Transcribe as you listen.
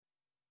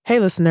Hey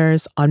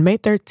listeners, on May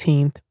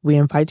 13th, we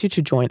invite you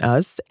to join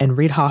us and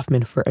Reid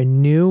Hoffman for a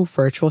new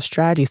virtual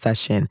strategy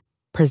session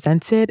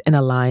presented in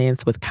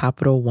alliance with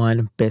Capital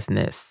One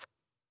Business.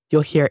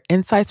 You'll hear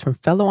insights from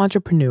fellow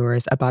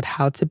entrepreneurs about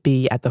how to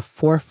be at the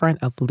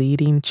forefront of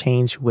leading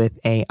change with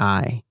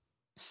AI.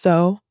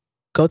 So,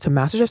 go to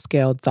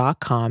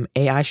mastersofscale.com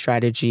AI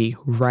strategy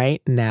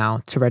right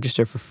now to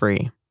register for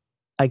free.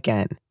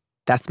 Again,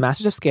 that's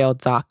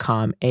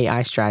mastersofscale.com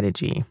AI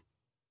strategy.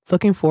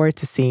 Looking forward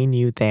to seeing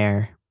you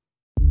there.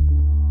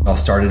 It all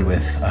started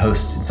with a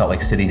host in Salt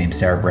Lake City named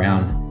Sarah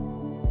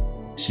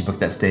Brown. She booked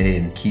that stay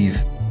in Kyiv.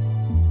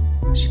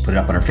 She put it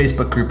up on her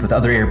Facebook group with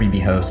other Airbnb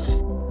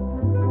hosts.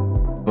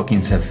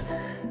 Bookings have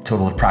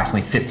totaled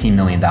approximately $15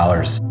 million.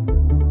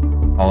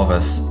 All of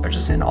us are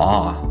just in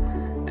awe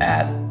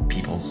at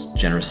people's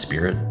generous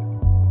spirit.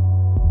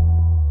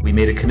 We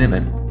made a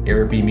commitment.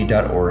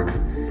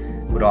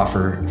 Airbnb.org would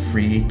offer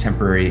free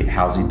temporary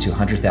housing to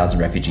 100,000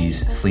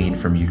 refugees fleeing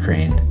from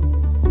Ukraine.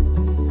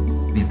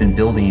 We've been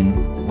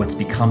building what's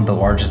become the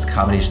largest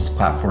accommodations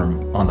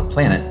platform on the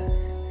planet.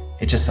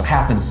 It just so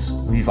happens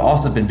we've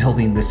also been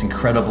building this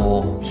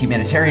incredible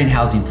humanitarian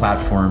housing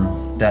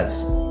platform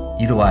that's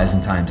utilized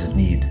in times of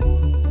need.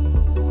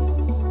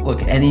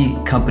 Look, any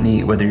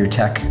company, whether you're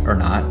tech or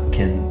not,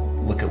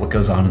 can look at what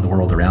goes on in the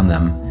world around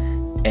them,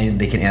 and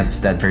they can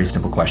answer that very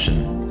simple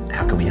question: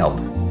 how can we help?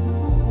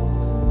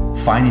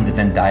 Finding the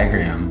Venn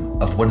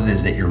diagram of what it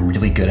is that you're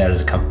really good at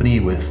as a company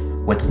with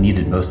what's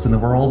needed most in the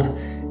world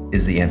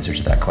is the answer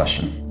to that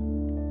question.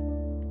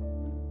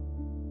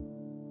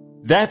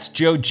 That's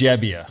Joe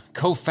Gebbia,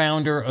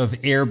 co-founder of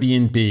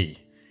Airbnb.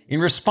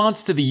 In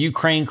response to the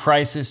Ukraine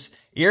crisis,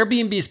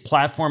 Airbnb's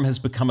platform has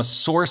become a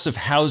source of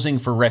housing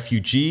for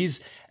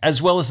refugees,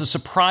 as well as a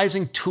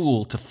surprising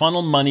tool to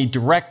funnel money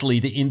directly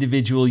to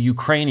individual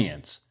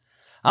Ukrainians.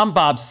 I'm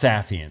Bob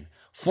Safian,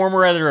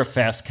 former editor of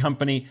Fast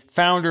Company,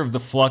 founder of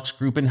the Flux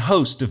Group, and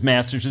host of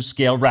Masters of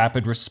Scale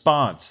Rapid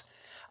Response.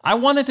 I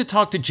wanted to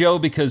talk to Joe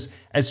because,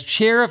 as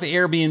chair of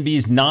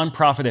Airbnb's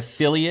nonprofit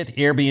affiliate,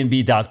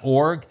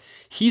 Airbnb.org,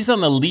 he's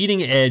on the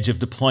leading edge of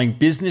deploying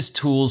business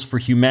tools for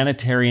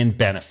humanitarian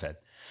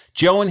benefit.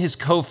 Joe and his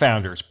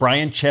co-founders,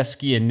 Brian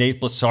Chesky and Nate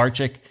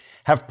Blasarczyk,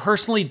 have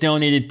personally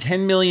donated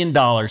 $10 million to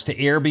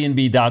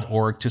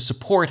Airbnb.org to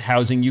support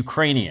housing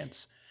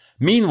Ukrainians.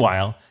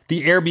 Meanwhile,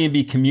 the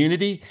Airbnb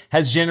community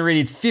has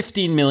generated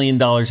 $15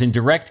 million in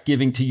direct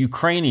giving to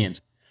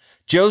Ukrainians.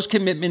 Joe's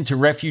commitment to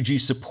refugee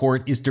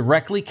support is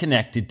directly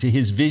connected to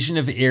his vision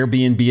of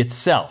Airbnb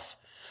itself,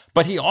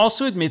 but he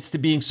also admits to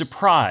being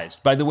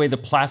surprised by the way the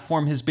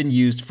platform has been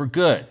used for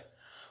good.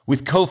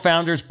 With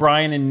co-founders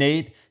Brian and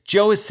Nate,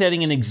 Joe is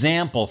setting an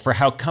example for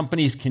how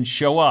companies can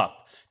show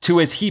up to,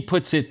 as he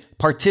puts it,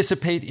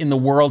 participate in the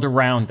world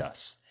around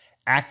us.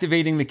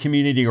 Activating the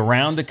community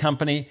around a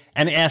company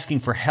and asking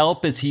for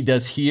help, as he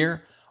does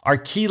here, are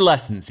key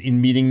lessons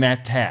in meeting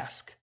that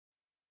task.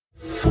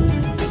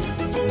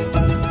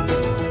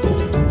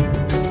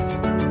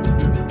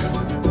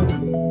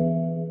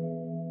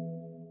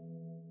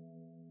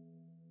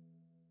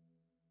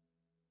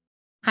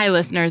 Hi,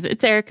 listeners.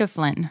 It's Erica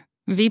Flynn,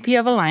 VP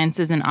of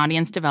Alliances and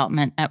Audience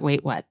Development at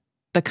Wait What,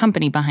 the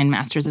company behind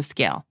Masters of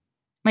Scale.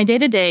 My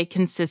day-to-day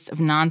consists of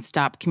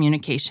nonstop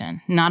communication,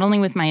 not only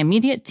with my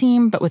immediate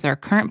team, but with our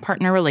current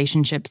partner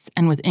relationships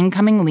and with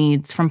incoming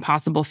leads from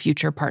possible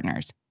future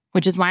partners,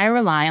 which is why I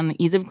rely on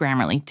the ease of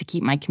Grammarly to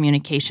keep my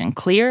communication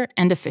clear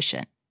and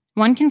efficient.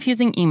 One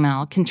confusing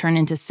email can turn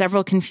into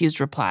several confused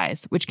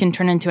replies, which can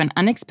turn into an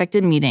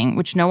unexpected meeting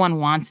which no one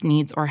wants,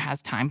 needs, or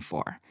has time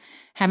for.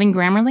 Having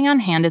Grammarly on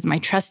hand as my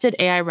trusted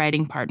AI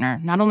writing partner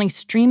not only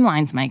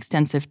streamlines my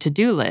extensive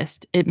to-do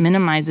list, it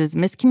minimizes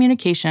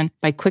miscommunication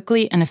by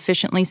quickly and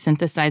efficiently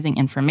synthesizing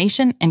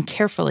information and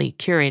carefully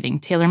curating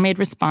tailor-made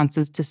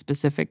responses to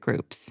specific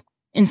groups.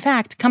 In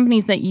fact,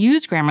 companies that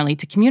use Grammarly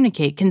to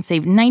communicate can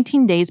save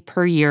 19 days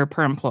per year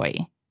per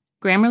employee.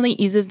 Grammarly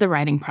eases the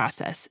writing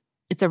process.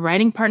 It's a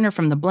writing partner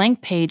from the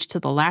blank page to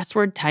the last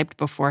word typed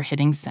before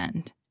hitting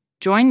send.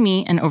 Join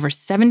me and over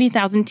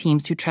 70,000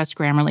 teams who trust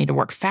Grammarly to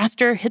work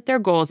faster, hit their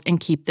goals, and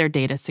keep their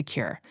data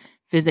secure.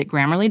 Visit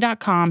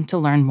Grammarly.com to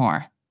learn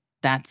more.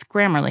 That's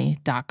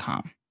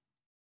Grammarly.com.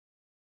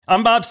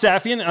 I'm Bob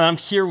Safian, and I'm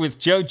here with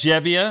Joe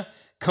Gebbia,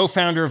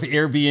 co-founder of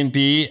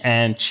Airbnb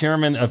and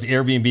chairman of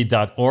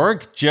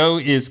Airbnb.org. Joe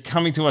is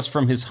coming to us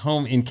from his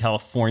home in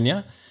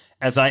California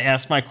as I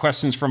ask my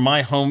questions from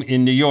my home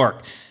in New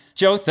York.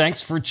 Joe, thanks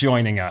for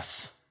joining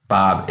us.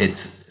 Bob, it's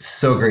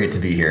so great to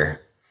be here.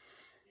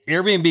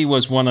 Airbnb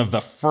was one of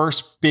the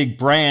first big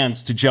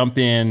brands to jump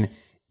in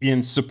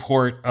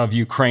support of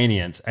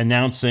Ukrainians,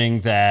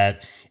 announcing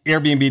that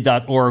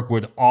Airbnb.org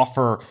would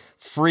offer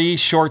free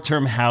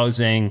short-term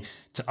housing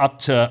to up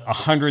to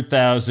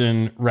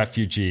 100,000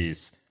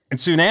 refugees.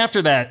 And soon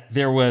after that,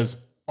 there was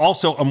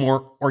also a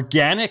more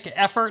organic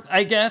effort,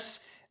 I guess,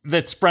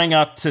 that sprang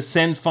up to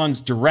send funds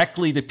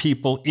directly to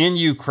people in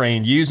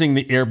Ukraine using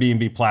the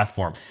Airbnb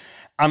platform.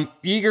 I'm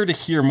eager to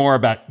hear more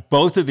about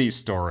both of these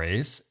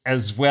stories,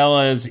 as well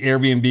as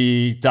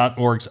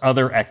Airbnb.org's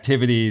other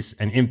activities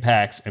and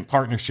impacts and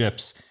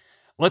partnerships.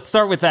 let's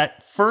start with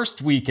that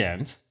first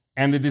weekend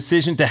and the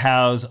decision to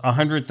house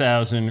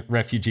 100,000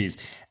 refugees.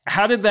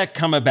 How did that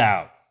come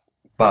about?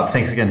 Bob,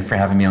 thanks again for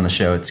having me on the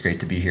show. It's great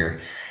to be here.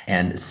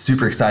 And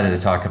super excited to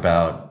talk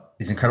about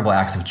these incredible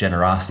acts of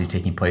generosity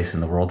taking place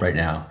in the world right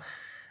now.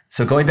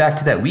 So going back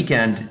to that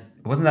weekend,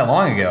 it wasn't that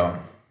long ago,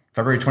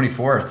 February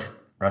 24th,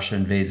 Russia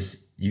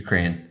invades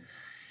Ukraine.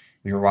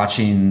 We were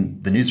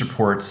watching the news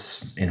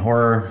reports in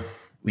horror.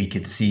 We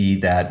could see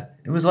that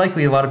it was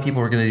likely a lot of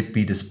people were going to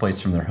be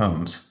displaced from their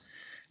homes.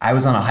 I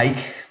was on a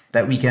hike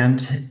that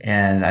weekend,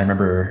 and I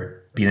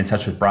remember being in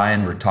touch with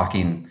Brian. We're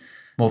talking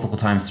multiple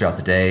times throughout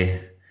the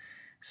day,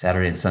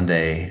 Saturday and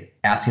Sunday,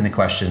 asking the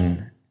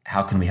question,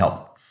 how can we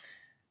help?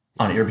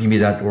 On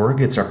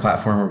Airbnb.org, it's our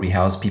platform where we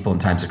house people in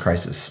times of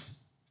crisis,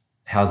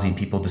 housing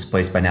people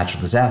displaced by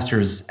natural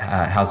disasters,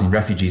 housing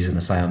refugees and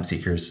asylum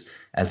seekers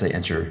as they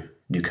enter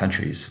new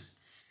countries.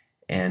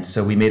 And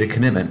so we made a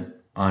commitment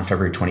on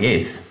February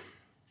 28th.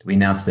 We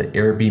announced that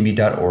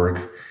Airbnb.org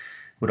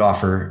would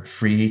offer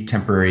free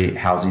temporary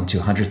housing to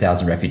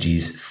 100,000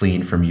 refugees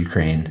fleeing from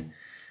Ukraine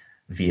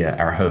via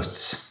our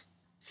hosts.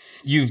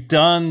 You've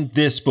done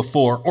this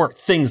before, or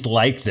things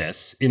like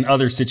this in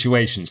other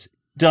situations.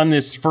 Done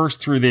this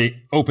first through the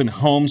Open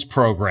Homes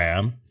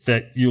program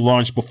that you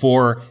launched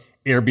before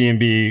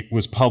Airbnb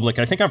was public.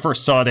 I think I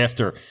first saw it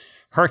after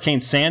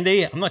Hurricane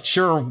Sandy. I'm not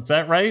sure, is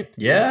that right?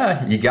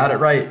 Yeah, you got it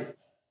right.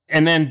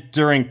 And then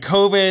during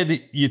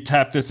COVID, you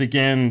tapped this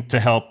again to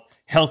help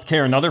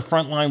healthcare and other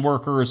frontline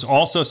workers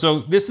also. So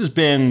this has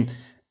been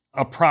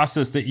a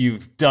process that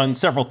you've done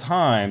several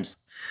times.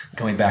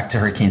 Going back to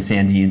Hurricane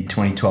Sandy in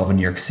 2012 in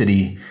New York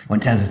City,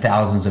 when tens of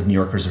thousands of New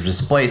Yorkers were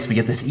displaced, we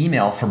get this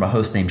email from a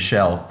host named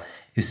Shell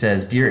who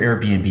says, "Dear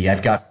Airbnb,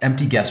 I've got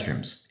empty guest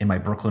rooms in my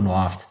Brooklyn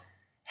loft.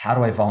 How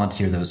do I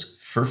volunteer those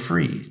for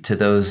free to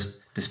those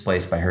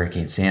displaced by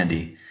Hurricane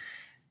Sandy?"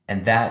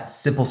 And that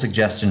simple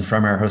suggestion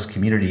from our host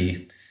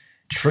community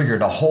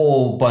triggered a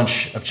whole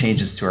bunch of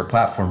changes to our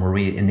platform where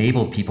we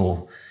enabled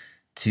people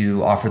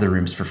to offer their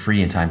rooms for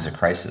free in times of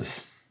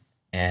crisis.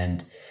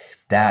 And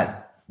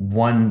that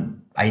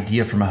one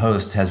idea from a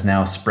host has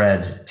now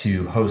spread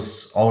to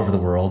hosts all over the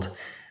world.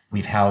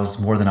 We've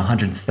housed more than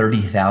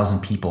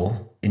 130,000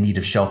 people in need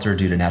of shelter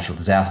due to natural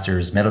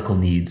disasters, medical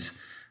needs,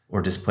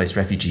 or displaced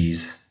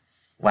refugees.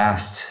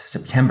 Last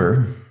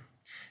September,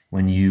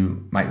 when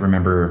you might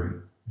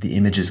remember the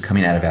images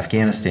coming out of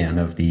Afghanistan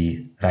of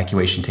the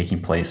evacuation taking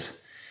place,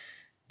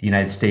 the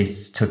United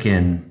States took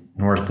in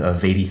north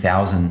of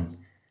 80,000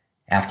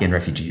 Afghan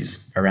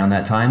refugees. Around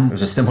that time, it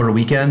was a similar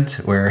weekend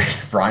where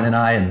Brian and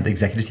I and the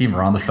executive team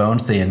were on the phone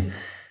saying,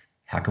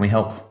 how can we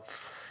help?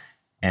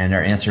 And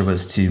our answer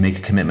was to make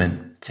a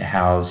commitment to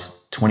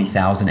house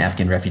 20,000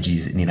 Afghan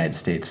refugees in the United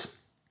States.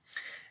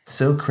 It's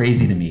so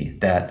crazy to me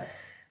that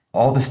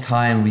all this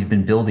time we've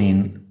been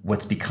building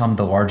what's become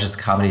the largest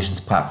accommodations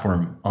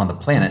platform on the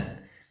planet.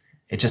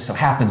 It just so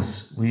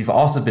happens we've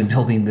also been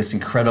building this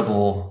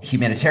incredible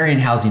humanitarian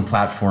housing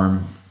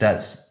platform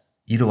that's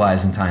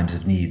utilized in times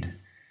of need.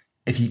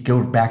 If you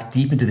go back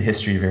deep into the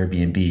history of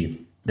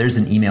Airbnb, there's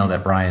an email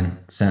that Brian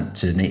sent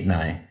to Nate and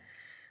I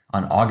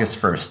on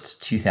August 1st,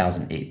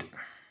 2008,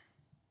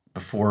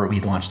 before we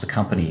launched the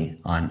company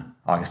on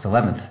August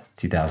 11th,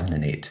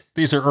 2008.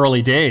 These are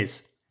early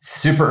days.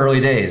 Super early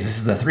days. This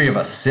is the three of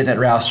us sitting at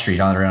Rouse Street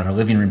around our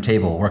living room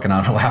table working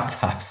on our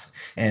laptops.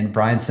 And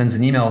Brian sends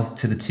an email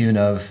to the tune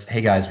of,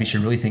 hey guys, we should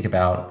really think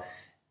about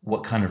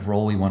what kind of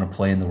role we want to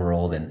play in the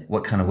world and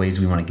what kind of ways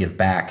we want to give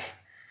back.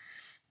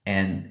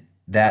 And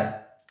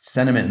that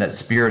sentiment, that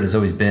spirit has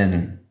always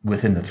been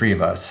within the three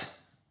of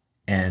us.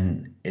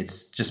 And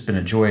it's just been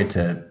a joy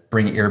to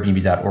bring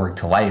Airbnb.org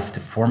to life,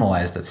 to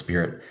formalize that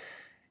spirit,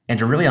 and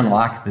to really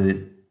unlock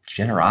the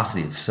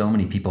generosity of so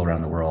many people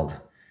around the world.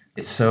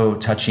 It's so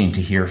touching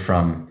to hear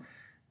from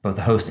both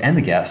the host and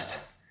the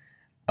guest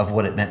of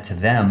what it meant to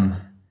them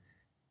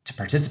to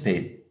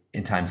participate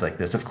in times like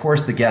this. Of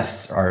course, the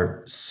guests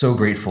are so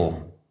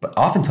grateful, but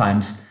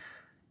oftentimes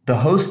the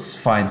hosts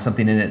find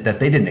something in it that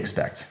they didn't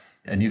expect,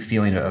 a new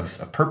feeling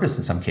of purpose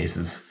in some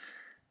cases,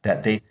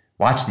 that they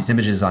watched these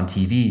images on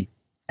TV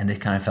and they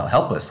kind of felt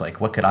helpless.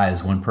 Like, what could I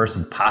as one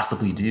person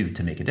possibly do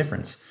to make a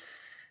difference?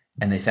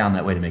 And they found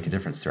that way to make a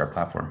difference through our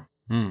platform.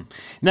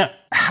 Now,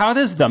 how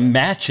does the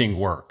matching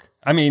work?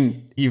 I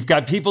mean, you've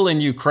got people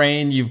in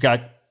Ukraine, you've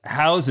got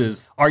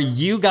houses. Are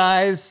you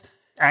guys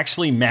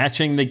actually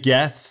matching the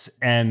guests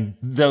and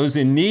those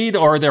in need,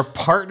 or are there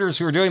partners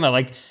who are doing that?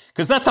 Like,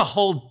 because that's a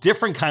whole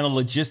different kind of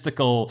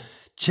logistical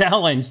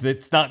challenge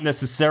that's not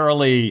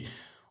necessarily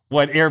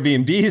what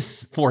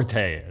Airbnb's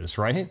forte is,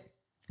 right?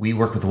 We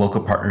work with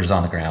local partners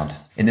on the ground.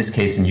 In this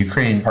case, in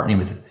Ukraine, partnering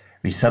with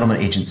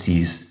resettlement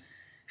agencies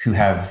who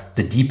have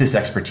the deepest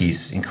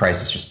expertise in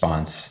crisis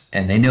response,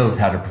 and they know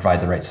how to provide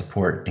the right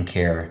support and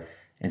care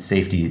and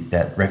safety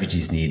that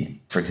refugees need.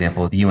 For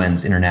example, the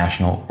UN's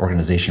International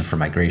Organization for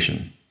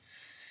Migration.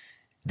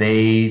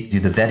 They do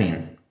the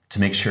vetting to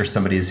make sure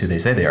somebody is who they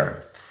say they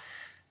are.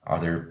 Are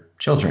there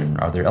children?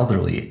 Are there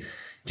elderly?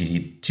 Do you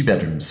need 2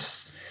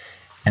 bedrooms?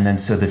 And then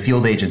so the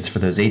field agents for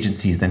those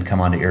agencies then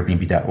come onto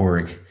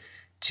Airbnb.org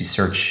to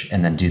search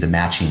and then do the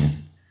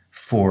matching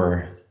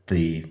for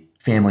the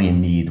family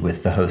in need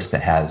with the host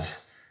that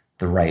has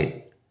the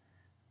right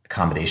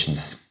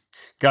accommodations.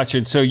 Gotcha.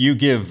 And so you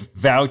give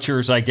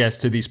vouchers, I guess,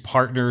 to these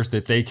partners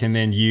that they can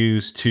then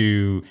use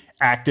to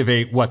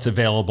activate what's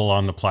available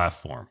on the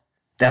platform.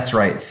 That's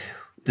right.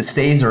 The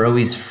stays are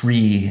always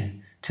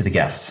free to the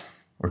guest,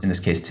 or in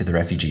this case, to the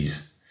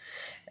refugees.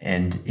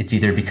 And it's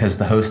either because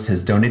the host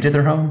has donated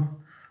their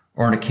home,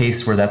 or in a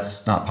case where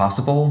that's not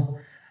possible,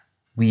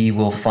 we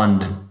will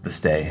fund the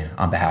stay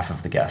on behalf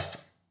of the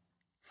guest.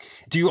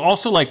 Do you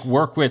also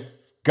work with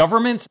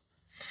governments?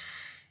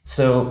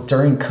 So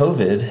during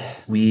COVID,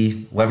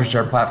 we leveraged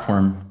our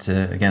platform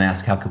to, again,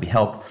 ask how could we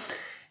help.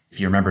 If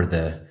you remember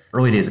the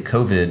early days of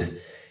COVID,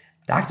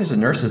 doctors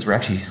and nurses were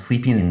actually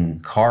sleeping in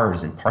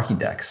cars and parking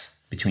decks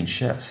between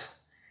shifts.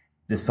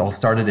 This all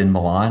started in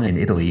Milan in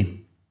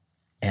Italy,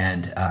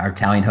 and our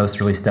Italian host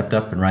really stepped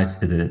up and rose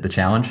to the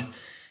challenge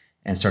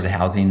and started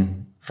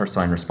housing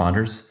first-line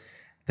responders.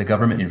 The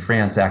government in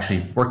France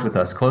actually worked with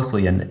us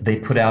closely, and they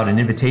put out an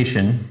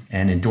invitation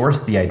and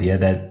endorsed the idea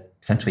that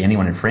essentially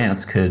anyone in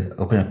France could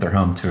open up their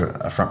home to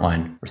a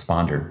frontline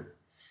responder.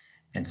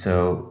 And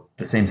so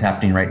the same's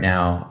happening right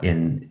now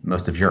in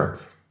most of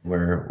Europe.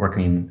 We're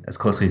working as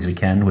closely as we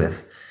can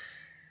with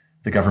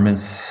the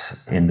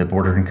governments in the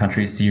bordering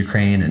countries to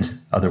Ukraine and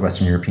other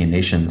Western European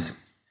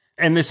nations.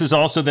 And this is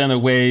also then a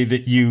way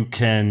that you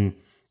can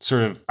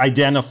sort of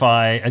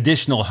identify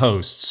additional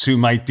hosts who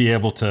might be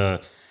able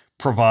to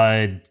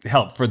provide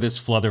help for this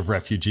flood of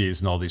refugees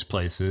in all these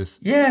places.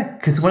 Yeah,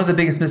 because one of the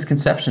biggest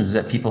misconceptions is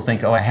that people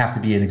think, I have to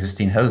be an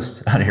existing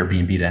host on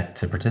Airbnb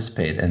to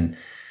participate. And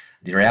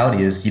the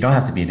reality is you don't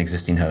have to be an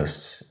existing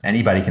host.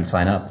 Anybody can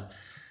sign up.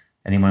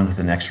 Anyone with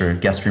an extra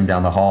guest room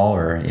down the hall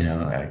or,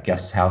 a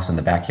guest house in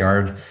the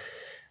backyard,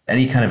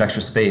 any kind of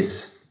extra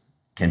space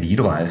can be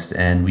utilized,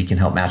 and we can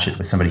help match it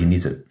with somebody who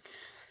needs it.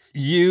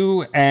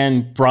 You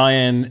and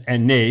Brian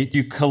and Nate,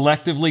 you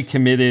collectively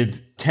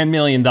committed $10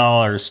 million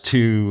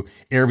to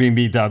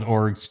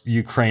Airbnb.org's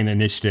Ukraine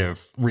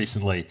initiative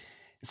recently.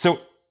 So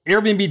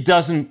Airbnb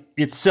doesn't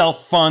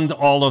itself fund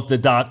all of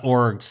the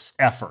 .org's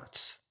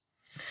efforts.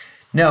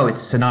 No,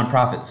 it's a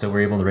nonprofit, so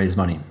we're able to raise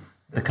money.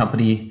 The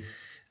company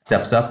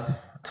steps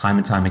up time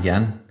and time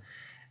again.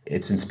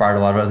 It's inspired a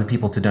lot of other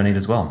people to donate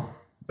as well.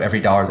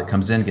 Every dollar that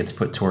comes in gets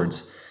put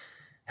towards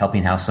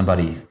helping house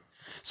somebody.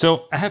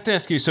 So I have to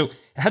ask you,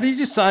 how did you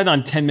decide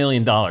on $10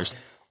 million?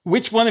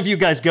 Which one of you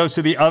guys goes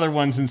to the other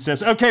ones and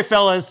says, okay,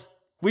 fellas,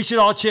 we should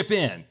all chip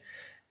in?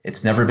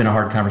 It's never been a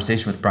hard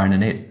conversation with Brian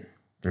and Nate.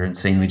 They're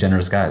insanely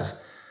generous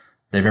guys.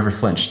 They've never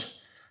flinched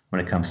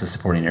when it comes to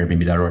supporting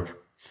Airbnb.org.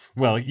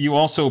 Well, you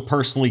also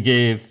personally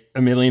gave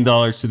 $1 million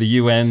to the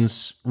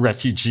UN's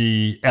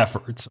refugee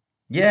efforts.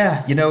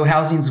 Yeah,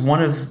 housing's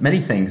one of many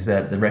things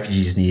that the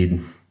refugees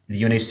need.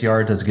 The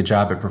UNHCR does a good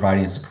job at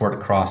providing support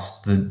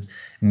across the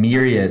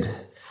myriad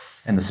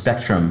and the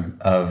spectrum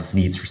of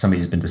needs for somebody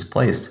who's been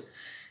displaced.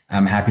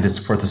 I'm happy to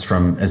support this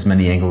from as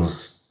many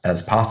angles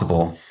as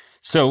possible.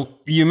 So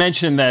you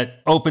mentioned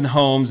that open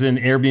homes and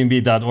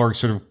Airbnb.org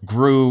sort of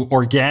grew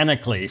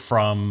organically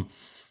from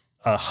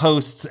a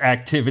host's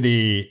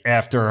activity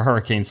after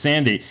Hurricane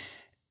Sandy.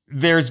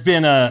 There's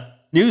been a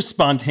new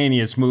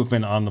spontaneous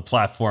movement on the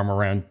platform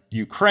around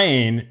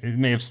Ukraine. It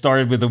may have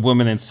started with a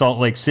woman in Salt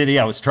Lake City.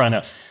 I was trying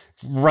to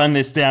run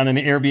this down, an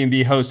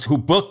Airbnb host who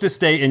booked a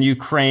stay in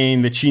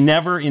Ukraine that she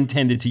never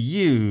intended to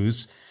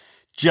use,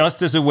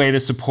 just as a way to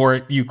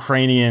support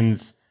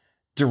Ukrainians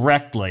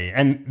directly.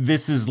 And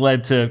this has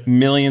led to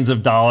millions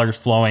of dollars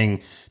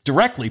flowing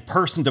directly,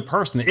 person to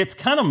person. It's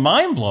kind of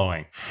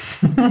mind-blowing.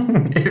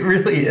 It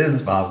really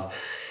is, Bob.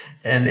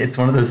 And it's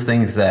one of those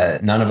things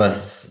that none of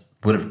us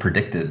would have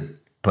predicted.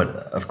 But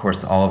of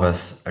course, all of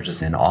us are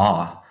just in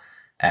awe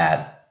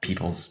at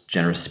people's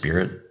generous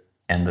spirit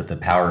and the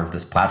power of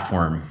this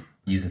platform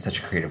used in such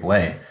a creative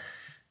way.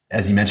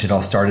 As you mentioned, it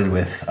all started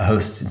with a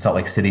host in Salt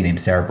Lake City named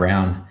Sarah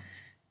Brown.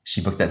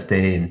 She booked that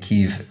stay in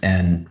Kyiv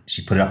and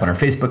she put it up on her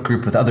Facebook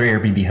group with other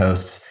Airbnb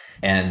hosts.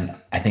 And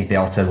I think they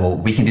all said, well,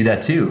 we can do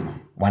that too.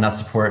 Why not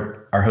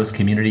support our host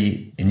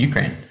community in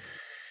Ukraine?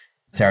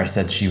 Sarah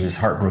said she was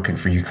heartbroken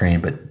for Ukraine,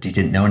 but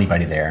didn't know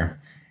anybody there.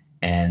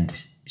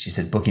 And she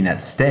said booking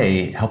that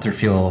stay helped her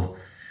feel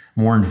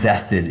more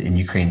invested in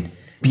Ukraine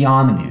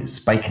beyond the news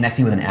by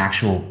connecting with an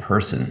actual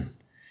person.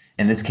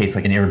 In this case,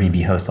 like an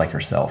Airbnb host like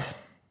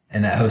herself.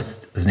 And that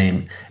host was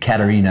named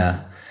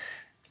Katerina.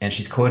 And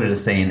she's quoted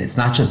as saying, it's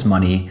not just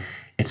money,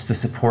 it's the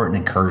support and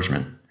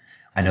encouragement.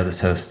 I know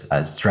this host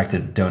has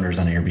directed donors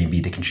on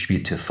Airbnb to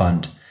contribute to a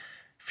fund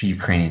for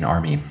Ukrainian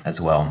army as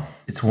well.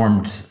 It's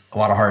warmed a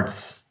lot of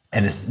hearts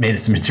and it's made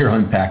some material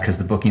impact because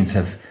the bookings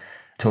have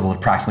totaled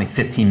approximately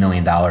 $15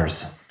 million.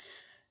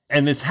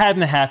 And this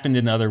hadn't happened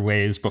in other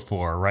ways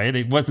before, right?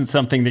 It wasn't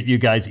something that you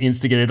guys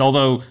instigated,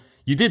 although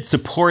you did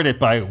support it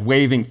by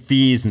waiving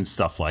fees and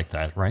stuff like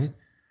that, right?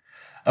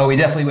 Oh, we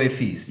definitely waive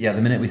fees. Yeah,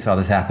 the minute we saw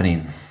this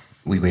happening,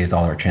 we waived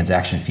all our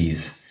transaction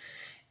fees.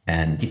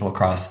 And people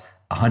across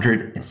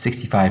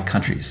 165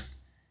 countries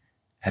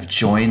have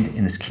joined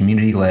in this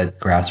community-led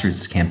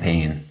grassroots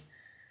campaign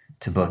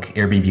to book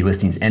Airbnb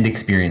listings and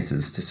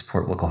experiences to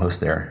support local hosts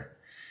there.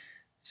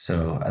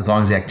 So as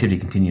long as the activity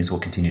continues, we'll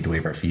continue to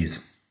waive our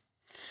fees.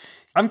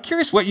 I'm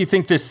curious what you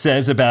think this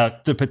says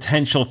about the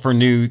potential for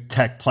new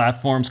tech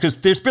platforms,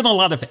 because there's been a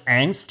lot of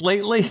angst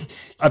lately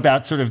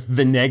about sort of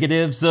the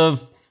negatives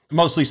of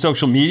mostly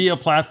social media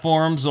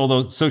platforms,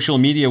 although social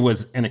media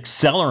was an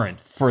accelerant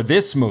for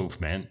this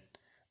movement.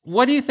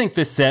 What do you think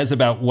this says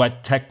about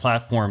what tech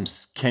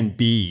platforms can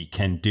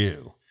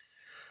do?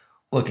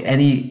 Look,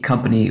 any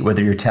company,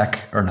 whether you're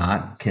tech or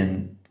not,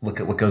 can look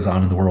at what goes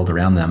on in the world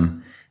around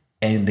them,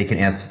 and they can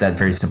answer that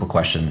very simple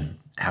question: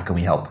 how can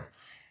we help?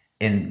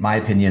 In my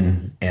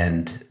opinion,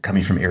 and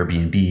coming from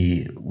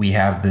Airbnb, we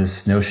have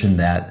this notion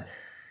that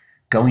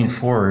going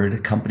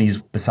forward, companies,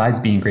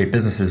 besides being great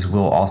businesses,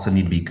 will also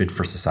need to be good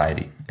for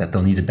society, that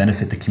they'll need to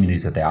benefit the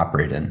communities that they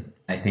operate in.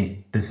 I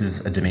think this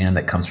is a demand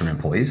that comes from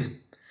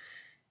employees.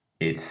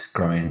 It's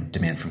growing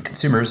demand from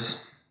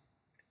consumers,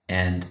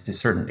 and to a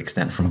certain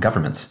extent from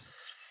governments.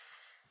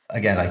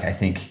 Again, I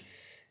think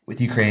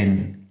with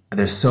Ukraine,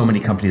 there's so many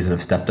companies that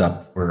have stepped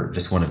up. We're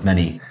just one of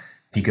many.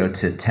 If you go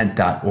to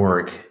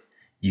tent.org,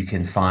 you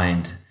can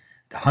find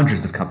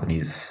hundreds of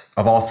companies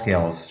of all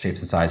scales,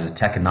 shapes, and sizes,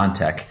 tech and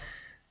non-tech,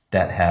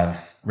 that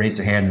have raised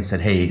their hand and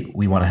said, hey,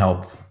 we want to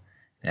help.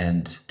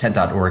 And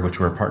tent.org, which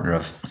we're a partner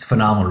of, is a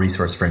phenomenal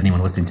resource for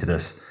anyone listening to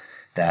this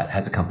that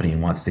has a company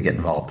and wants to get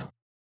involved.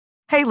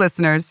 Hey,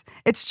 listeners.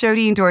 It's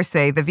Jodine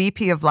Dorsey, the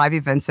VP of Live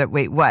Events at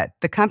Wait What,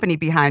 the company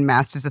behind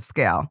Masters of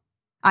Scale.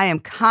 I am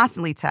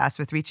constantly tasked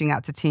with reaching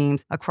out to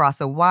teams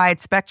across a wide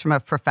spectrum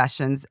of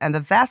professions and the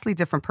vastly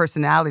different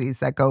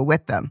personalities that go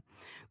with them.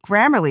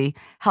 Grammarly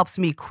helps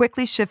me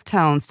quickly shift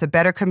tones to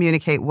better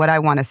communicate what I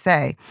want to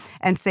say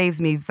and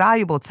saves me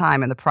valuable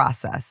time in the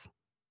process.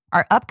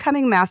 Our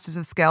upcoming Masters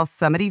of Scale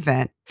Summit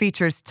event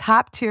features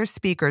top-tier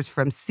speakers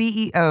from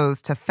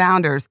CEOs to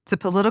founders to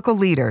political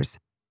leaders.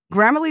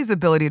 Grammarly's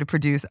ability to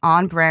produce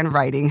on-brand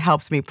writing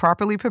helps me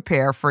properly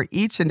prepare for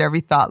each and every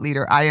thought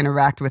leader I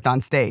interact with on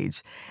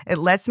stage. It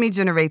lets me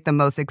generate the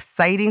most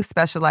exciting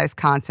specialized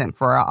content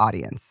for our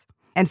audience.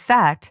 In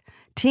fact,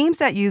 teams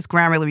that use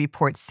Grammarly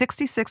report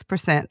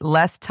 66%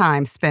 less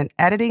time spent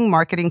editing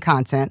marketing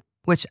content,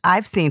 which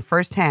I've seen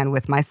firsthand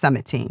with my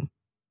Summit team.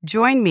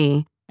 Join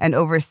me and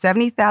over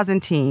 70,000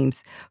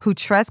 teams who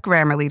trust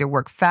Grammarly to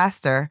work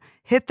faster,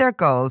 hit their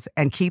goals,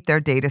 and keep their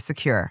data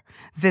secure.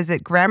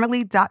 Visit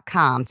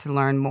Grammarly.com to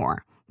learn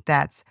more.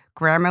 That's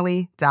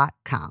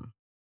Grammarly.com.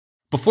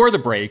 Before the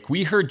break,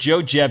 we heard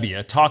Joe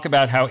Gebbia talk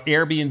about how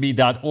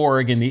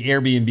Airbnb.org and the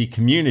Airbnb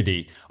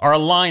community are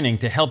aligning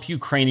to help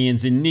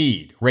Ukrainians in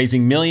need,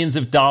 raising millions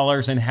of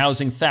dollars and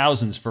housing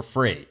thousands for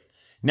free.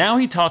 Now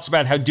he talks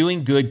about how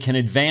doing good can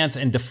advance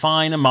and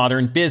define a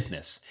modern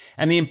business,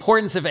 and the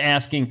importance of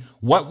asking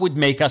what would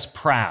make us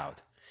proud.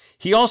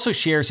 He also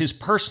shares his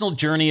personal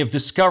journey of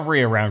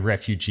discovery around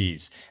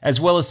refugees, as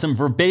well as some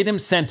verbatim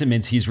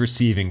sentiments he's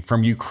receiving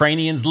from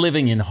Ukrainians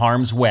living in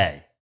harm's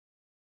way.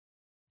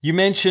 You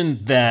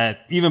mentioned that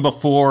even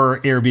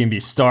before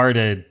Airbnb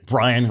started,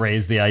 Brian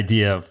raised the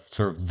idea of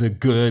sort of the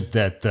good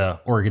that the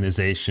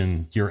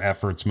organization, your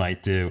efforts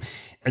might do.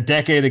 A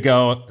decade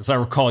ago, as I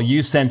recall,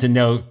 you sent a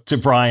note to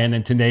Brian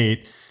and to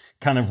Nate,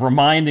 kind of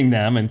reminding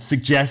them and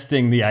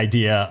suggesting the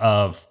idea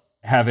of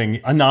having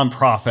a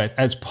nonprofit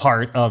as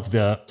part of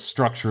the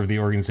structure of the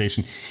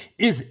organization.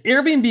 Is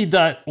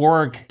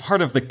Airbnb.org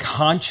part of the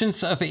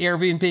conscience of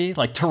Airbnb,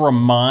 like to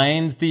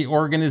remind the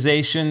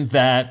organization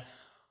that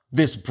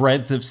this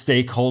breadth of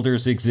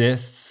stakeholders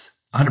exists?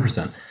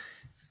 100%.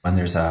 When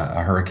there's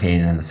a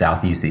hurricane in the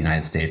southeast of the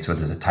United States, or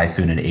there's a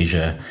typhoon in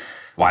Asia,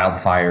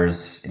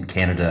 wildfires in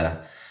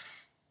Canada,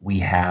 we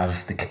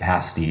have the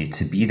capacity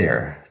to be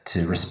there,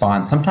 to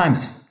respond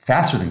sometimes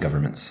faster than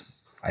governments.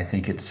 I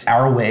think it's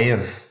our way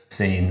of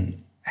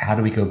saying, how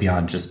do we go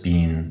beyond just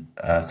being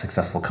a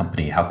successful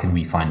company? How can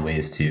we find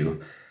ways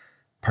to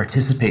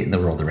participate in the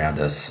world around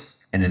us?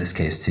 And in this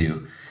case,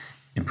 to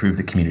improve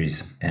the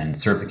communities and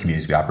serve the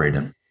communities we operate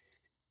in.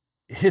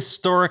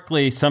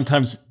 Historically,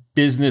 sometimes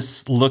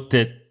business looked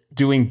at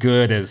doing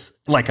good as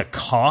like a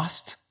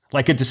cost,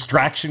 like a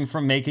distraction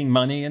from making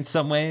money in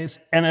some ways.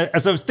 And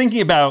as I was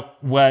thinking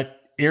about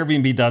what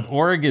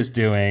Airbnb.org is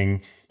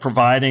doing,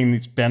 providing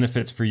these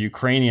benefits for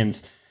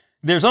Ukrainians,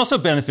 there's also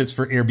benefits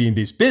for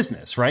Airbnb's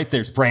business, right?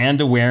 There's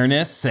brand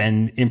awareness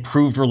and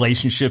improved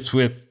relationships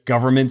with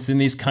governments in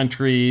these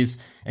countries.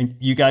 And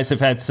you guys have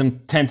had some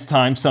tense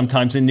times,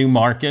 sometimes in new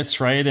markets,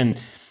 right? And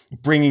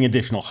bringing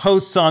additional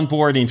hosts on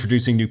board,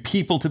 introducing new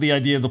people to the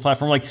idea of the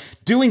platform. Like,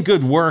 doing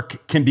good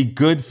work can be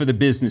good for the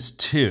business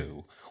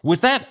too.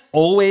 Was that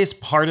always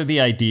part of the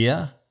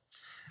idea?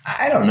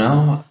 I don't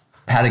know.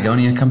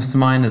 Patagonia comes to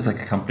mind as like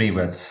a company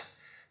that's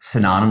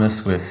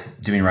synonymous with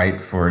doing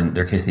right for, in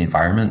their case, the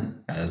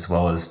environment, as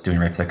well as doing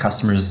right for their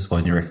customers, as well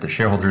as doing right for their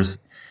shareholders.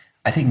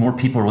 I think more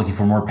people are looking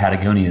for more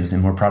Patagonias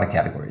in more product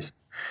categories.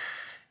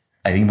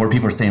 I think more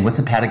people are saying, what's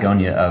the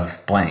Patagonia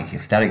of blank?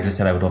 If that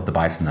existed, I would love to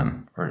buy from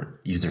them or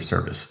use their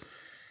service.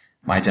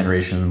 My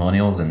generation, the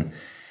millennials, and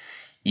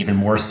even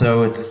more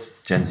so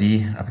with Gen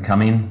Z up and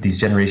coming, these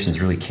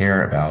generations really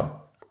care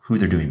about who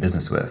they're doing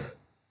business with.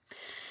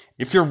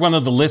 If you're one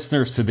of the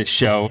listeners to this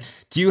show,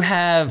 do you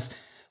have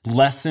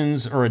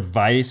lessons or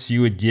advice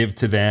you would give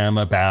to them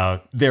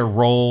about their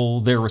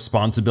role, their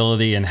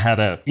responsibility, and how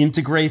to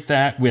integrate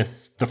that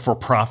with the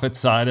for-profit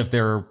side of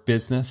their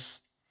business?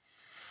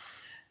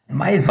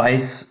 My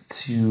advice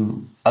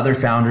to other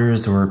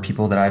founders or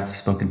people that I've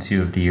spoken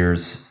to over the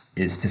years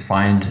is to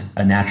find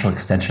a natural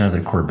extension of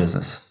their core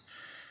business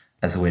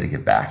as a way to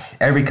give back.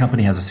 Every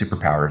company has a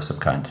superpower of some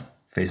kind.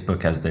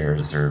 Facebook has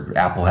theirs, or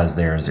Apple has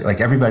theirs.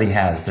 Like, everybody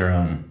has their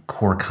own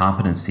core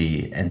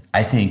competency. And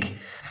I think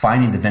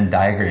finding the Venn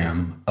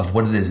diagram of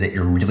what it is that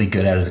you're really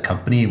good at as a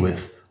company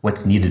with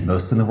what's needed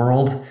most in the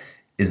world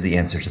is the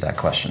answer to that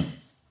question.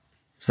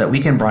 So that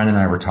weekend, Brian and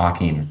I were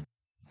talking.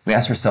 We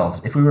asked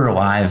ourselves, if we were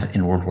alive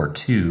in World War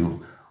II,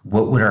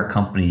 what would our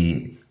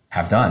company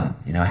have done?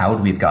 How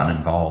would we have gotten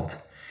involved?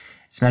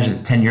 Just imagine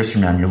it's 10 years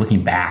from now and you're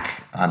looking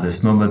back on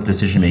this moment of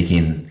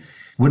decision-making.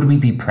 Would we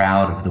be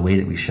proud of the way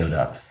that we showed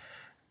up?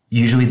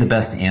 Usually the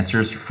best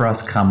answers for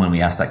us come when we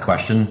ask that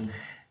question.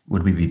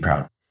 Would we be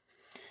proud?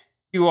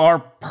 You are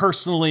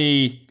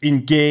personally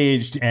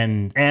engaged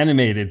and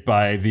animated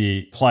by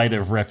the plight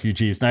of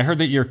refugees. And I heard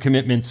that your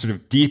commitment sort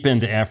of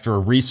deepened after a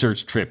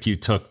research trip you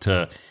took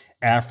to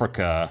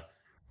Africa.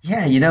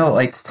 Yeah,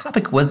 this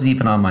topic wasn't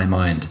even on my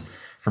mind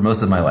for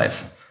most of my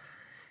life.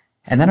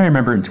 And then I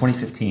remember in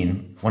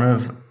 2015, one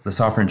of the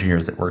software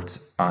engineers that worked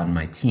on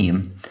my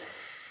team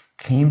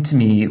came to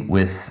me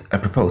with a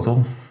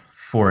proposal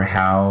for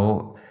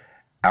how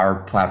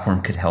our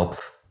platform could help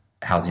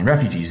housing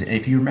refugees. And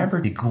if you remember,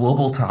 the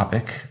global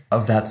topic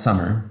of that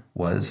summer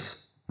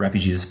was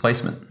refugee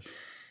displacement.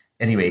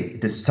 Anyway,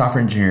 this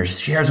software engineer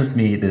shares with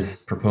me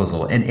this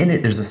proposal, and in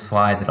it, there's a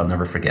slide that I'll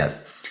never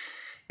forget.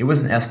 It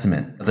was an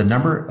estimate of the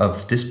number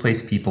of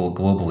displaced people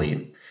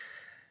globally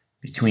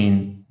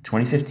between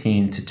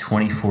 2015 to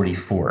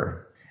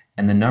 2044.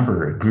 And the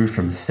number grew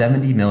from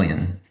 70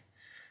 million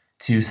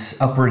to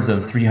upwards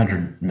of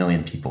 300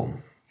 million people.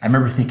 I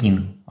remember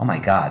thinking, oh my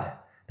God,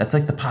 that's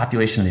like the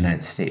population of the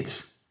United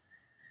States.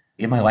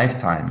 In my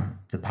lifetime,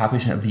 the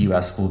population of the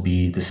US will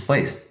be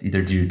displaced,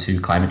 either due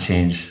to climate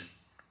change,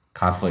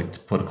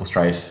 conflict, political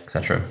strife,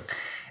 etc.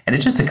 And it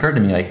just occurred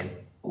to me,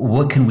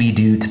 what can we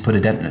do to put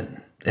a dent in it?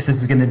 If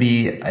this is going to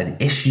be an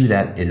issue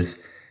that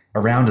is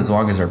around as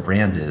long as our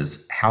brand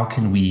is, how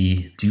can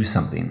we do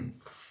something?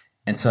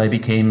 And so I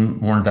became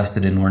more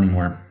invested in learning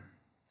more.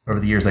 Over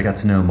the years, I got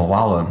to know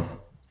Malala,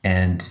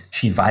 and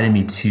she invited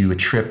me to a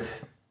trip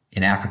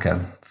in Africa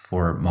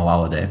for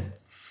Malala Day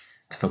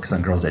to focus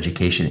on girls'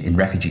 education in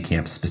refugee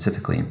camps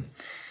specifically.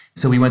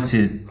 So we went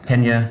to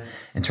Kenya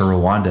and to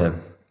Rwanda,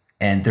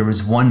 and there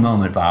was one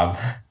moment, Bob,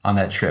 on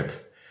that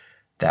trip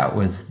that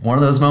was one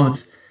of those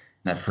moments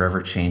that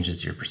forever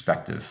changes your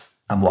perspective.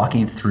 I'm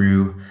walking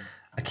through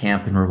a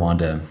camp in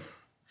Rwanda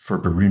for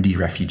Burundi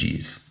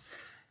refugees.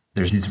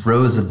 There's these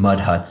rows of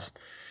mud huts,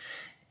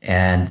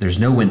 and there's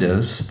no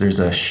windows. There's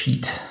a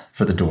sheet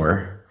for the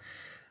door.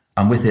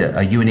 I'm with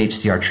a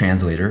UNHCR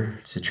translator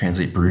to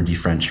translate Burundi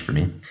French for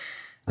me.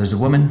 There's a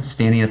woman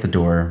standing at the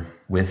door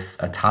with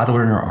a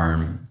toddler in her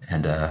arm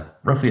and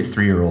roughly a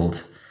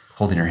 3-year-old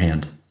holding her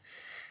hand.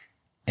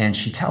 And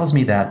she tells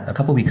me that a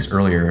couple weeks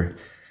earlier,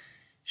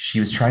 she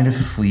was trying to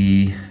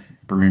flee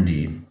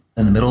Burundi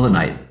in the middle of the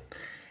night.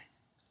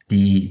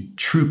 The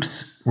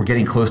troops were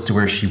getting close to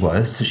where she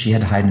was, so she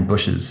had to hide in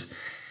bushes.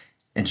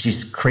 And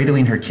she's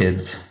cradling her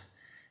kids,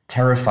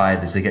 terrified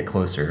as they get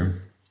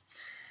closer.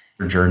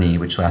 Her journey,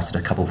 which lasted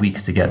a couple of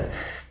weeks to get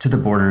to the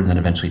border and then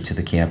eventually to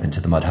the camp and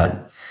to the mud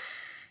hut.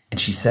 And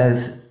she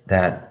says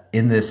that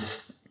in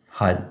this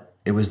hut,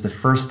 it was the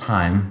first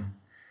time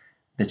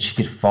that she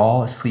could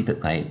fall asleep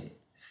at night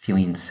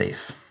feeling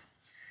safe.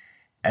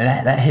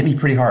 And that hit me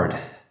pretty hard.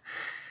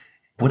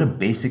 What a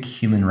basic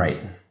human right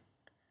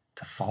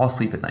to fall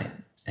asleep at night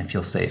and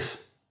feel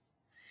safe.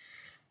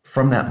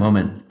 From that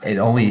moment, it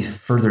only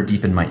further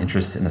deepened my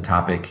interest in the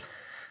topic.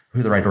 Who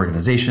are the right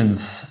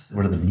organizations?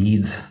 What are the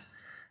needs?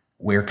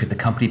 Where could the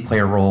company play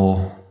a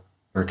role?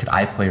 Where could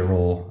I play a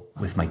role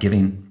with my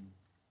giving?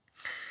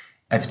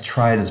 I've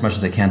tried as much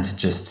as I can to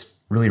just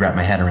really wrap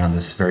my head around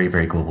this very,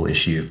 very global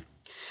issue.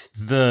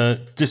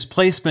 The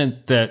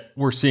displacement that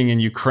we're seeing in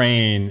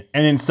Ukraine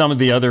and in some of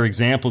the other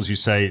examples you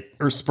cite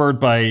are spurred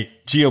by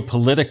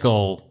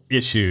geopolitical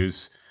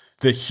issues.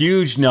 The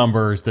huge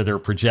numbers that are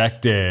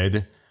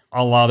projected,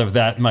 a lot of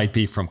that might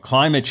be from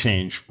climate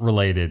change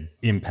related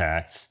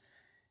impacts.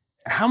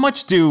 How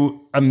much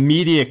do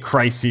immediate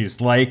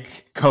crises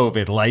like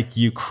COVID, like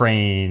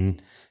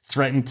Ukraine,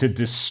 threaten to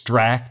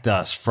distract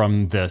us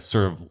from the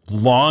sort of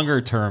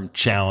longer term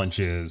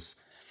challenges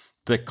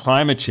that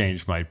climate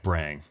change might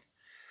bring?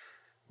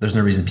 There's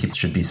no reason people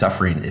should be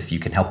suffering if you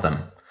can help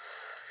them.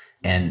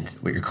 And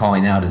what you're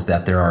calling out is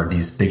that there are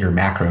these bigger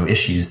macro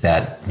issues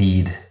that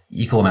need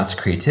equal amounts of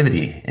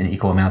creativity and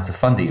equal amounts of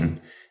funding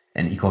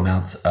and equal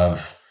amounts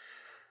of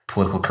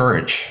political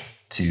courage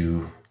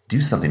to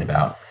do something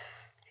about.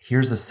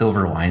 Here's a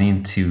silver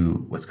lining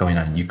to what's going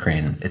on in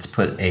Ukraine. It's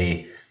put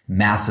a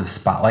massive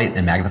spotlight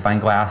and magnifying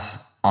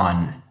glass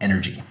on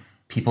energy.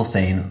 people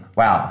saying,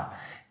 wow,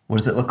 what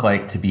does it look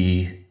like to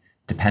be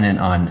dependent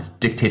on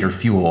dictator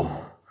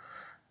fuel?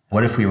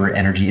 What if we were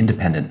energy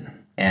independent?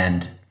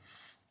 And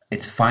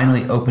it's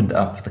finally opened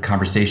up the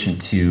conversation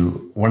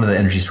to one of the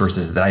energy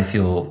sources that I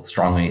feel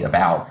strongly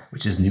about,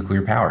 which is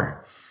nuclear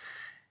power.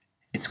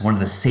 It's one of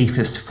the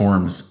safest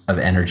forms of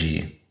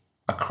energy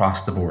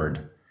across the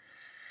board.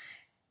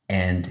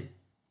 And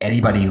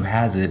anybody who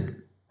has it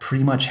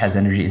pretty much has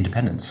energy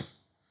independence.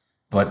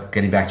 But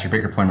getting back to your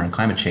bigger point around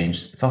climate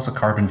change, it's also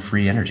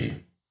carbon-free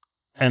energy.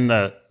 And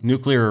the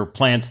nuclear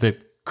plants that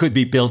could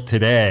be built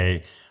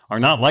today are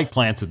not like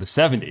plants of the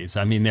 70s.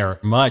 I mean, they're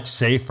much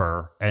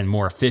safer and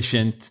more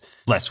efficient,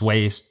 less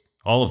waste,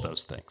 all of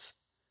those things.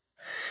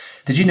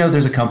 Did you know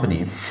there's a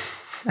company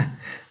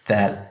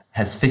that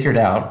has figured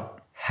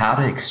out how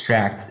to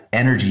extract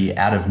energy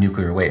out of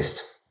nuclear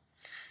waste?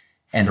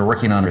 And they're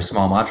working on a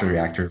small modular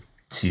reactor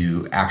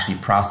to actually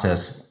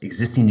process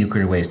existing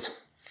nuclear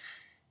waste.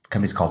 The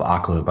company's called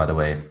Oklo, by the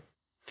way.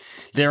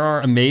 There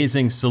are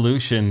amazing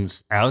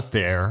solutions out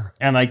there.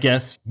 And I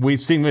guess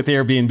we've seen with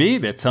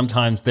Airbnb that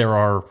sometimes there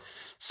are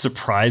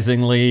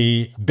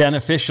surprisingly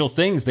beneficial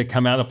things that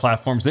come out of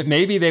platforms that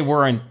maybe they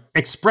weren't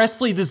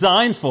expressly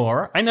designed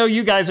for. I know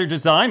you guys are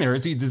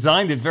designers. You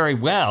designed it very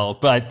well,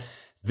 but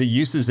the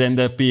uses end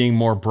up being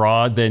more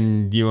broad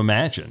than you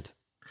imagined.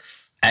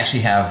 I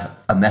actually have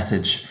a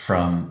message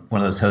from one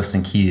of those hosts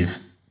in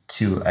Kyiv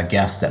to a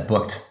guest that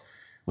booked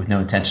with no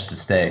intention to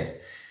stay.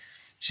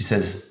 She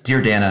says,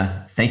 "Dear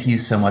Dana, thank you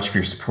so much for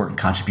your support and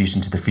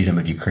contribution to the freedom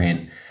of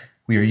Ukraine.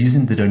 We are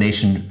using the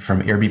donation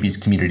from Airbnb's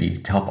community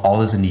to help all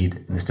those in need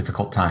in this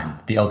difficult time,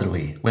 the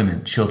elderly,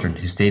 women, children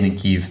who stayed in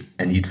Kyiv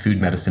and need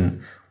food,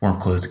 medicine, warm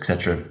clothes,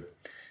 etc.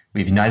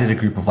 We've united a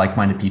group of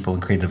like-minded people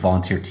and created a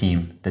volunteer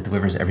team that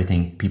delivers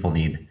everything people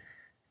need.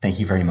 Thank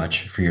you very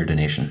much for your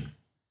donation."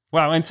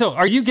 Wow. And so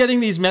are you getting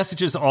these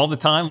messages all the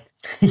time?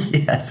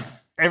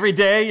 Yes. Every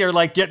day you're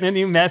like getting a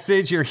new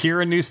message, you're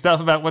hearing new stuff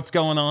about what's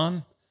going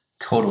on?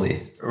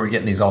 Totally. We're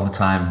getting these all the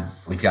time.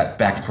 We've got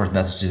back and forth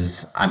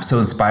messages. I'm so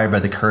inspired by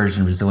the courage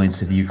and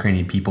resilience of the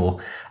Ukrainian people.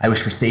 I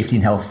wish for safety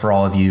and health for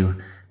all of you.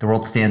 The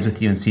world stands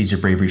with you and sees your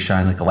bravery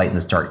shine like a light in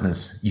this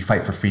darkness. You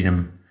fight for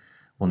freedom.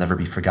 Will never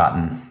be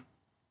forgotten.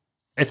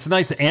 It's a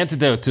nice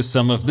antidote to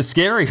some of the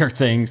scarier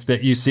things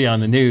that you see on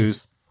the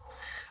news.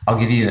 I'll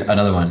give you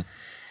another one.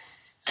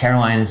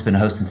 Caroline has been a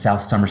host in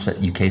South Somerset,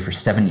 UK for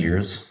 7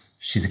 years.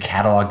 She's a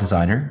catalog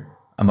designer,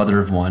 a mother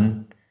of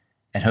one,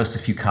 and hosts a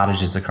few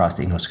cottages across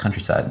the English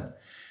countryside.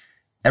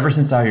 Ever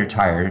since I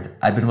retired,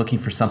 I've been looking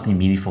for something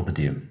meaningful to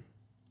do.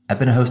 I've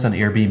been a host on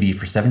Airbnb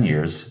for 7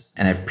 years,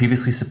 and I've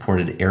previously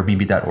supported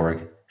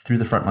Airbnb.org through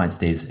the Frontline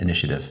Stays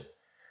initiative.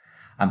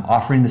 I'm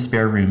offering the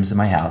spare rooms in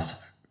my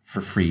house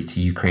for free to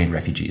Ukraine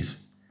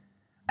refugees.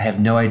 I have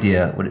no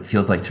idea what it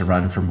feels like to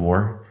run from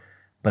war,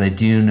 but I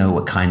do know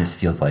what kindness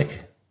feels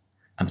like.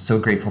 I'm so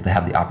grateful to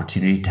have the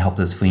opportunity to help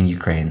those fleeing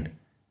Ukraine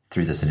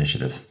through this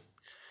initiative.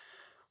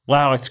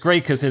 Wow, it's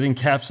great because it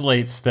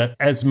encapsulates that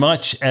as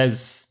much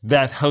as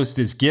that host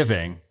is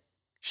giving,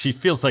 she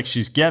feels like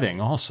she's getting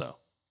also.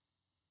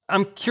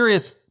 I'm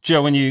curious,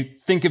 Joe, when you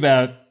think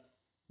about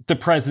the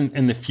present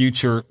and the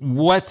future,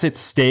 what's at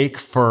stake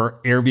for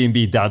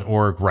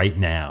Airbnb.org right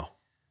now?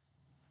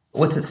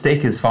 What's at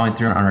stake is following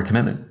through on our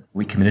commitment.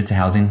 We committed to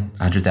housing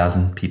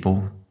 100,000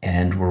 people,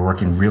 and we're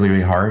working really,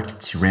 really hard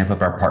to ramp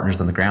up our partners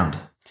on the ground.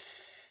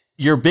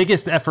 Your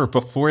biggest effort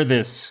before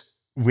this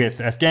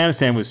with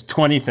Afghanistan was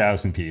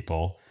 20,000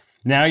 people.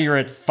 Now you're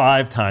at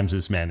 5 times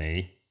as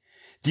many.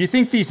 Do you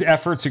think these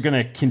efforts are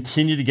going to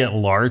continue to get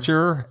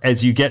larger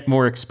as you get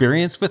more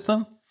experience with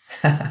them?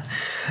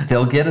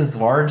 They'll get as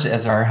large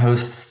as our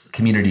host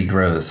community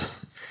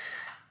grows.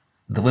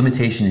 The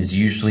limitation is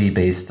usually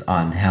based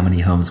on how many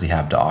homes we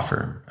have to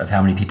offer, of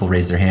how many people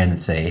raise their hand and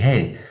say,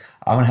 hey,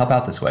 I want to help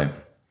out this way.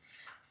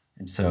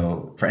 And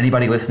so for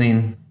anybody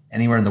listening,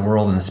 anywhere in the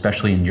world, and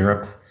especially in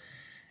Europe,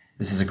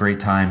 this is a great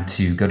time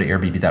to go to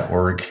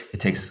Airbnb.org. It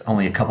takes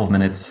only a couple of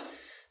minutes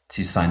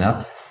to sign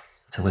up,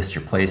 to list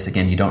your place.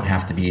 Again, you don't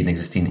have to be an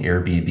existing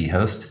Airbnb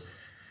host.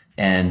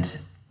 And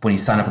when you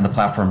sign up on the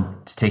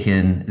platform to take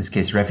in this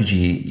case,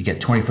 refugee, you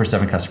get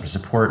 24/7 customer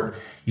support.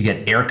 You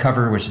get air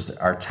cover, which is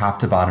our top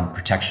to bottom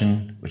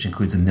protection, which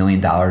includes $1 million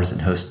in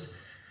host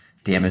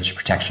damage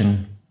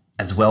protection,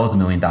 as well as $1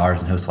 million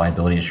in host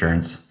liability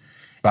insurance.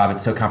 Bob,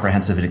 it's so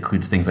comprehensive. It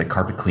includes things like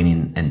carpet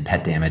cleaning and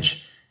pet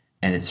damage,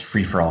 and it's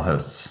free for all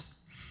hosts.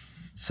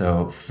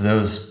 So for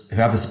those who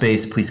have the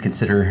space, please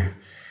consider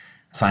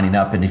signing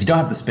up. And if you don't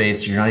have the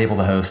space, you're not able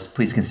to host,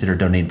 please consider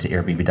donating to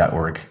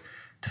Airbnb.org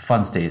to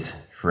fund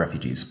stays for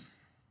refugees.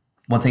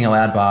 One thing I'll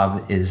add,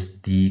 Bob,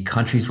 is the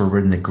countries where we're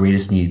in the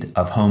greatest need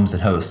of homes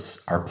and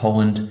hosts are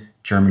Poland,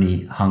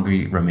 Germany,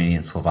 Hungary, Romania,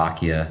 and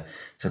Slovakia.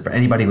 So for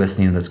anybody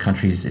listening in those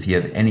countries, if you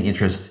have any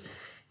interest,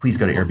 please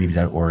go to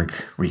Airbnb.org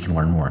where you can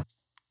learn more.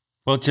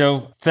 Well,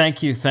 Joe,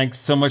 thank you. Thanks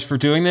so much for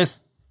doing this.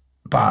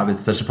 Bob,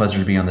 it's such a pleasure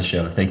to be on the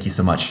show. Thank you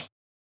so much.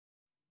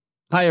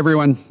 Hi,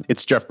 everyone.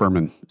 It's Jeff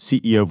Berman,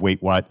 CEO of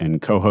Wait What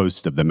and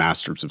co-host of the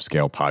Masters of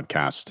Scale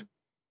podcast.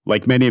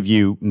 Like many of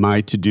you,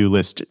 my to-do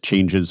list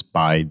changes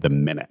by the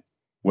minute.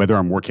 Whether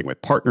I'm working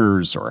with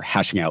partners or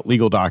hashing out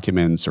legal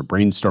documents or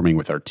brainstorming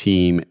with our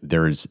team,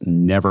 there is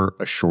never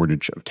a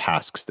shortage of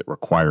tasks that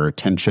require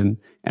attention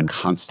and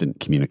constant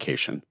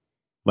communication.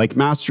 Like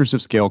Masters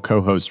of Scale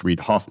co-host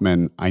Reid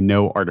Hoffman, I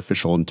know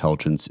artificial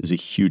intelligence is a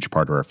huge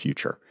part of our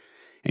future,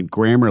 and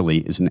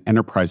Grammarly is an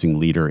enterprising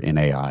leader in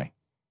AI.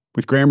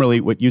 With Grammarly,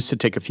 what used to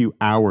take a few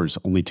hours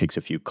only takes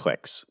a few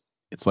clicks.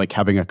 It's like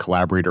having a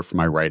collaborator for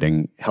my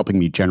writing, helping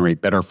me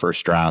generate better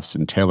first drafts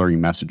and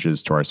tailoring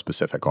messages to our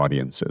specific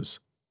audiences.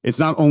 It's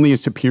not only a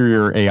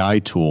superior AI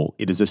tool,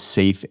 it is a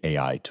safe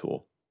AI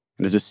tool.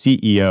 And as a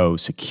CEO,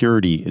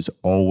 security is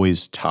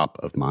always top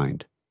of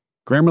mind.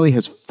 Grammarly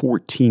has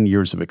 14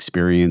 years of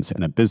experience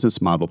and a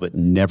business model that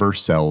never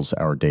sells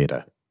our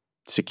data.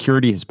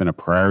 Security has been a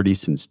priority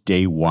since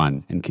day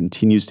one and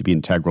continues to be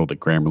integral to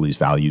Grammarly's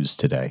values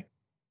today.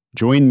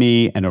 Join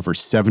me and over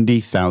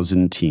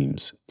 70,000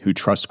 teams who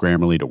trust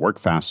Grammarly to work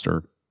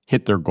faster,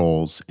 hit their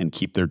goals, and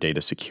keep their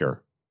data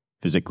secure.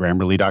 Visit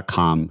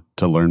Grammarly.com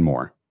to learn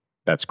more.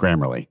 That's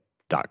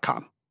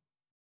Grammarly.com.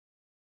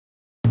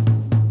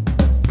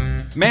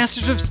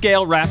 Masters of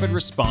Scale Rapid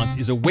Response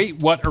is a Wait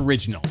What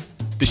original.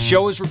 The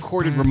show is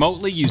recorded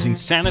remotely using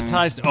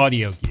sanitized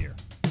audio gear.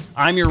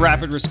 I'm your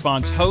Rapid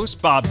Response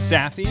host, Bob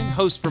Safian.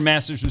 Host for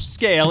Masters of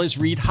Scale is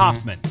Reid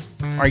Hoffman.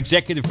 Our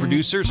executive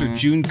producers are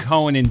June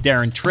Cohen and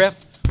Darren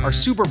Triff. Our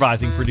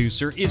supervising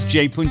producer is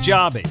Jay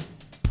Punjabi.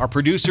 Our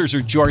producers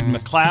are Jordan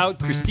McLeod,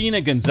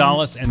 Christina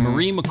Gonzalez, and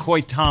Marie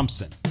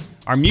McCoy-Thompson.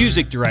 Our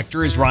music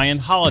director is Ryan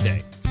Holiday.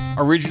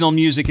 Original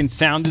music and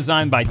sound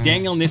design by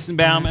Daniel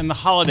Nissenbaum and the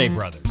Holiday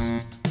Brothers.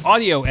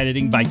 Audio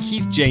editing by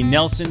Keith J.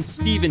 Nelson,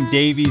 Stephen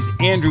Davies,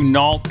 Andrew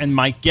Nault, and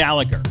Mike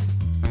Gallagher.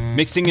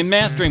 Mixing and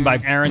mastering by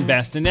Aaron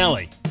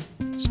Bastinelli.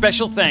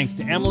 Special thanks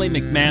to Emily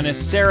McManus,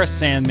 Sarah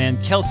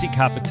Sandman, Kelsey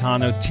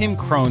Capitano, Tim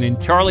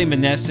Cronin, Charlie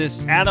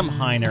Meneses, Adam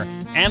Heiner,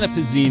 Anna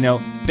Pizzino,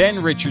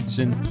 Ben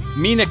Richardson,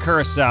 Mina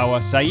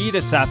Kurosawa, Saida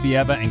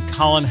Sapieva, and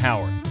Colin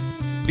Howard.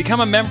 Become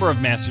a member of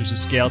Masters of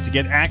Scale to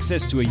get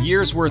access to a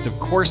year's worth of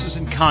courses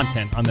and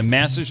content on the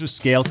Masters of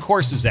Scale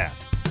Courses app.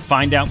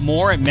 Find out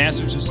more at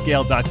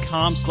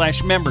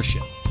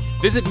mastersofscale.com/membership.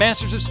 Visit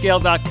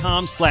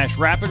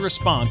mastersofscale.com/rapid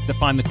response to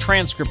find the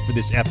transcript for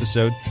this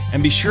episode,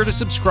 and be sure to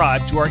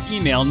subscribe to our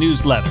email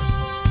newsletter.